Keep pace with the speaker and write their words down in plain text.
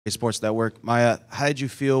Sports Network. Maya, how did you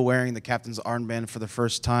feel wearing the captain's armband for the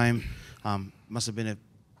first time? Must have been a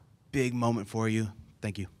big moment for you.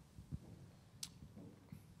 Thank you.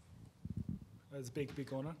 It's a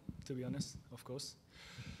big honor, to be honest, of course.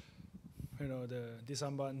 You know, this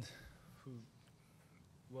armband who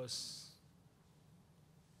was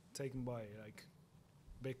taken by like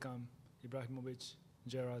Beckham, Ibrahimovic,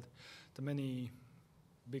 Gerrard, the many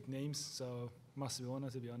big names, so must be honor,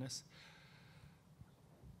 to be honest.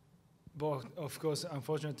 But of course,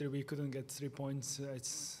 unfortunately, we couldn't get 3 points.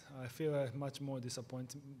 I feel much more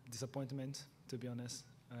disappointment, to be honest.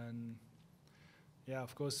 And yeah,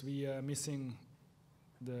 of course, we are missing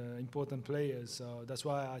the important players, so that's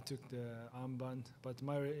why I took the armband. But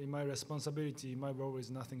my responsibility, my role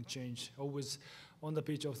is nothing changed. Always on the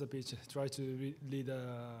pitch, off the pitch, try to lead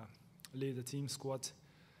a team squad.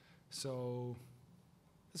 So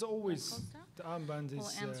it's always the armband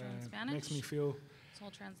makes me feel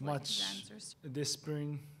much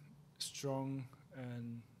disciplined, strong,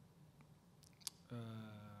 and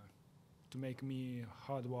to make me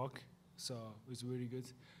hard work. So it's really good.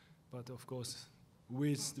 But of course,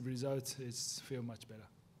 with the result, it's feel much better.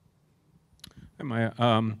 Hey, Maya,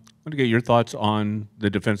 I want to get your thoughts on the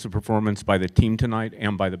defensive performance by the team tonight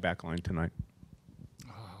and by the back line tonight.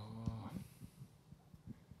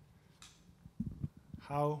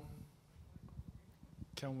 How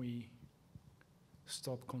can we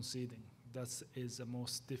stop conceding? That is the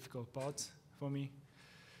most difficult part for me.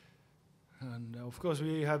 And of course,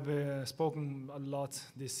 we have spoken a lot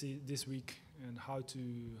this week and how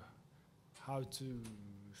to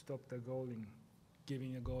stop the goaling,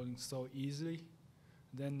 giving a goaling so easily.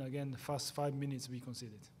 Then again, the first 5 minutes we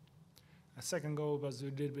conceded. A second goal was a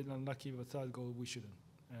little bit unlucky, but third goal we shouldn't.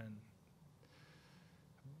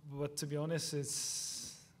 But to be honest,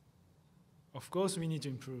 of course we need to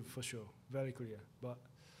improve for sure, very clear. But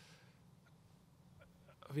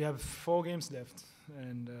we have 4 games left,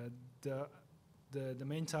 and the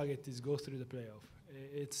main target is go through the playoff.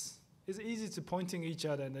 It's easy to pointing each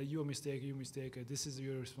other and you mistake, this is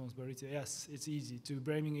your responsibility. Yes, it's easy to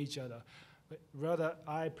blaming each other. But rather,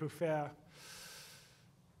 I prefer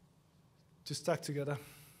to stuck together,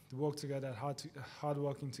 to work together, hard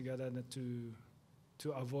working together, than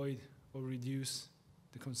to avoid or reduce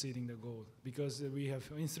the conceding the goal. Because we have,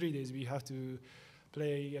 in 3 days, we have to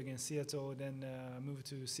play against Seattle, then move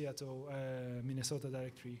to Seattle, Minnesota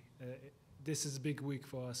directly. This is a big week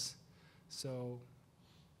for us. So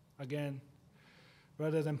again,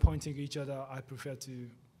 rather than pointing each other, I prefer to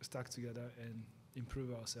stuck together and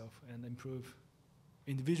improve ourselves and improve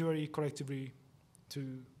individually, collectively,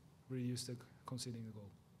 to reduce the conceding the goal.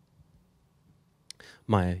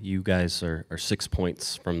 Maya, you guys are 6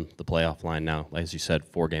 points from the playoff line now. As you said,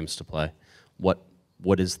 4 games to play.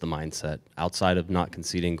 What is the mindset? Outside of not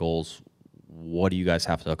conceding goals, what do you guys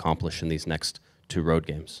have to accomplish in these next 2 road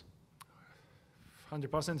games?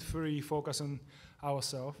 100% fully focus on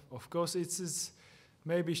ourselves. Of course, it's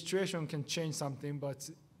maybe situation can change something, but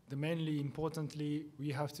mainly importantly, we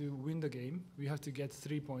have to win the game. We have to get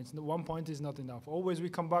 3 points. 1 point is not enough. Always we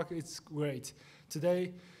come back, it's great.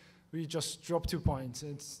 Today, we just dropped 2 points.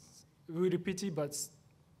 It's really pity, but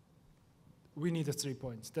we need the 3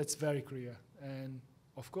 points. That's very clear. And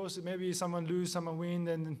of course, maybe someone lose, someone win,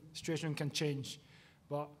 then the situation can change.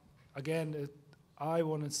 But again, I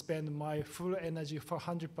want to spend my full energy for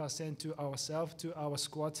 100% to ourselves, to our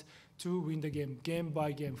squad, to win the game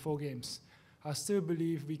by game, 4 games. I still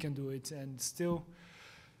believe we can do it, and still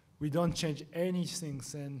we don't change anything.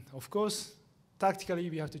 And of course, tactically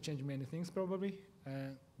we have to change many things probably.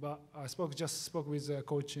 But I just spoke with the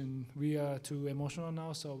coach, and we are too emotional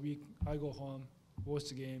now. So I go home, watch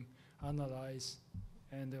the game, analyze,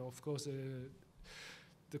 and of course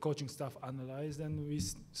the coaching staff analyzed, and we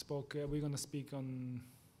spoke. We're gonna speak on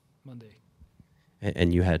Monday.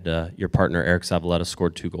 And you had your partner Eric Zavaleta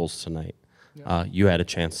scored 2 goals tonight. Yeah. You had a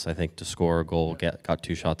chance, I think, to score a goal. Yeah. Got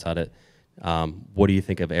 2 shots at it. What do you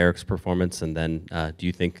think of Eric's performance? And then, do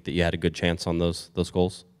you think that you had a good chance on those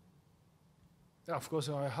goals? Yeah, of course,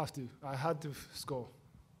 I had to score.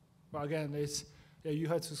 But again,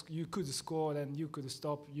 you could score and you could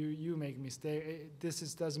stop. You make mistake.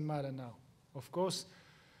 Doesn't matter now. Of course,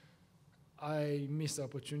 I missed the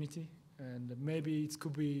opportunity, and maybe it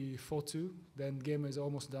could be 4-2. Then game is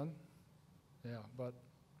almost done. Yeah, but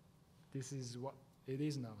this is what it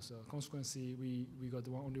is now. So consequently, we got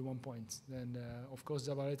only 1 point. And of course,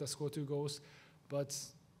 Zabaleta scored 2 goals, but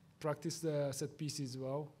practice the set pieces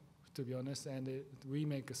well, to be honest. And we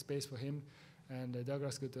make a space for him. And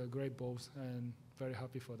Douglas got great balls, and very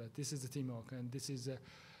happy for that. This is the teamwork, and this is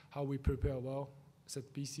how we prepare well,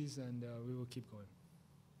 set pieces, and we will keep going.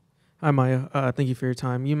 Hi, Maya. Thank you for your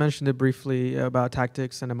time. You mentioned it briefly about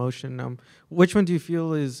tactics and emotion. Which one do you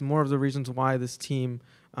feel is more of the reasons why this team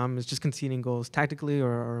is just conceding goals, tactically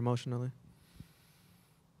or emotionally?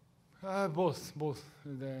 Both.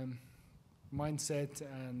 The mindset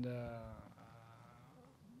and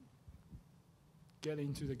get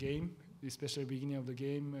into the game, especially beginning of the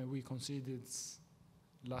game. We conceded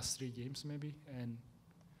last 3 games maybe, and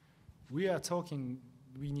we are talking.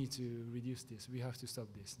 We need to reduce this. We have to stop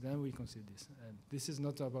this. Then we concede this. And this is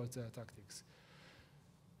not about tactics.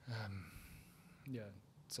 Yeah.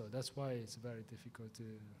 So that's why it's very difficult to.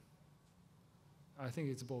 I think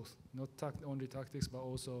it's both, not only tactics, but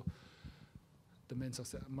also the mental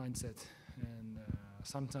mindset. And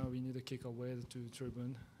sometimes we need to kick away to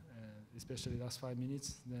tribune, especially last 5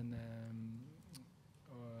 minutes. Then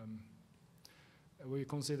we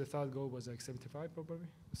consider the third goal was like 75 probably,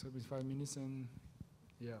 75 minutes. And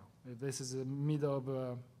yeah, if this is the middle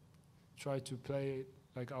of try to play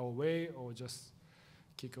like our way or just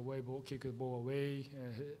kick the ball away.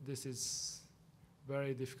 This is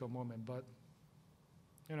very difficult moment. But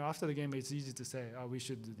you know, after the game, it's easy to say, "Oh, we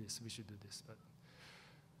should do this. We should do this." But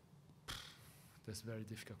that's a very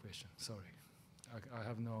difficult question. Sorry, I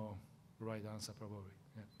have no right answer probably.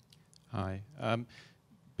 Yeah. Hi.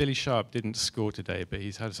 Billy Sharp didn't score today, but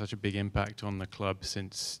he's had such a big impact on the club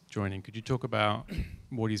since joining. Could you talk about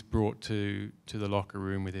what he's brought to the locker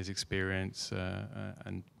room with his experience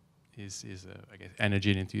and his I guess, energy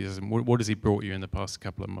and enthusiasm? What has he brought you in the past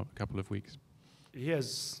couple of weeks? He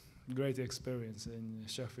has great experience in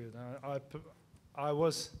Sheffield. I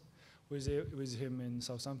was with him in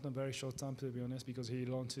Southampton very short time, to be honest, because he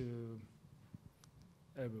learned to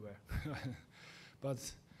everywhere.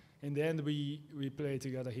 But in the end, we played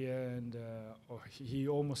together here, and he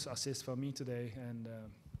almost assists for me today. And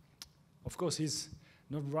of course, he's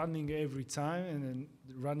not running every time and then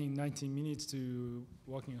running 90 minutes to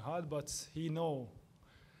working hard, but he know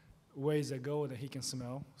ways that go that he can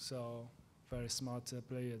smell. So very smart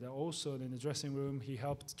player. That also in the dressing room, he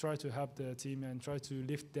try to help the team and try to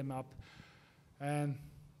lift them up. And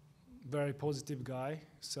very positive guy,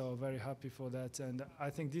 so very happy for that. And I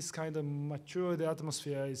think this kind of mature the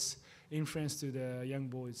atmosphere is influence to the young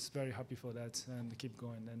boys. Very happy for that and keep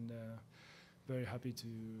going. And very happy to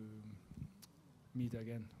meet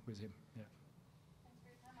again with him. Yeah. Thanks for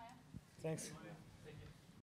your time, Maya. Thanks.